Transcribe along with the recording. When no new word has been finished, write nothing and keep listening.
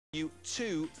you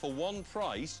 2 for one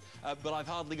price, but I've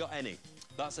hardly got any.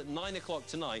 That's at 9 o'clock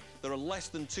tonight. There are less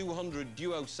than 200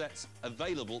 duo sets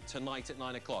available tonight at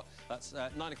 9 o'clock. That's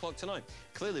 9 o'clock tonight.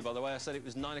 Clearly, by the way, I said it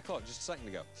was 9 o'clock just a second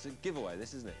ago. It's a giveaway,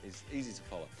 this, isn't it? It's easy to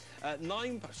follow.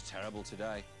 It's terrible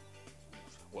today.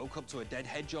 Woke up to a dead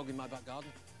hedgehog in my back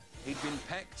garden. He'd been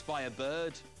pecked by a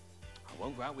bird. I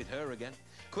won't go out with her again.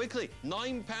 Quickly,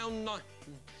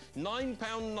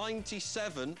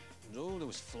 £9.97. Oh, there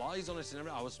was flies on it and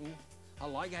everything. I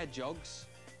like hedgehogs.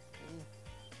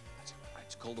 I had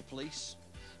to call the police.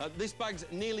 This bag's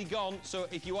nearly gone, so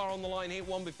if you are on the line, hit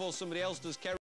one before somebody else does.